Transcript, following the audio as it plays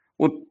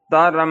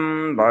उत्तरं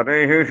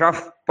बर्हिषः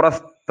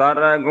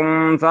प्रस्तरगुं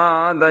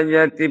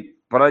सादयति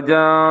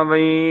प्रजा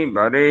वै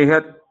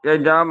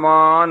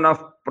बर्हिर्यजमानः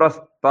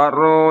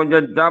प्रस्तरो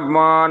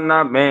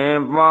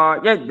यजमानमेवा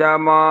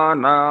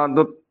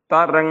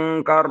यजमानादुत्तरं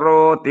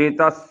करोति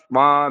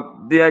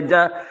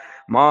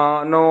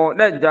तस्माद्यजमानो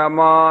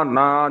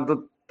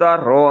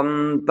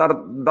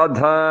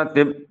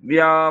यजमानादुत्तरोऽन्तर्दधति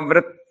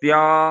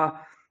व्यावृत्त्या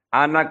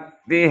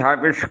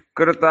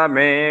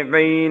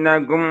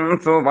अनक्तिहविष्कृतमेवैनगुं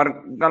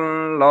सुवर्गं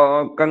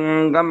लोकं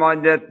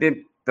गमयति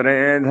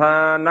त्रेधा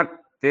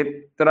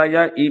नक्तित्रय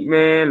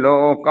इमे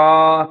लोका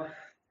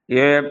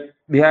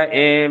येभ्य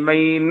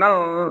एवैनं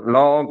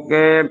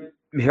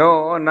लोकेभ्यो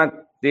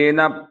नक्ति न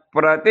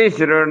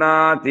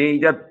प्रतिशृणाति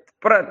यत्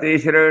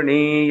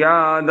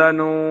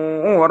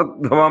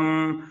प्रतिशृणीयादनूर्ध्वम्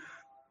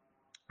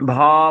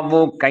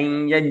भावुकं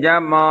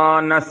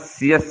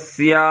यजमानस्य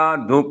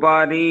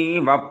स्यादुपरि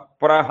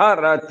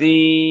वप्रहरति।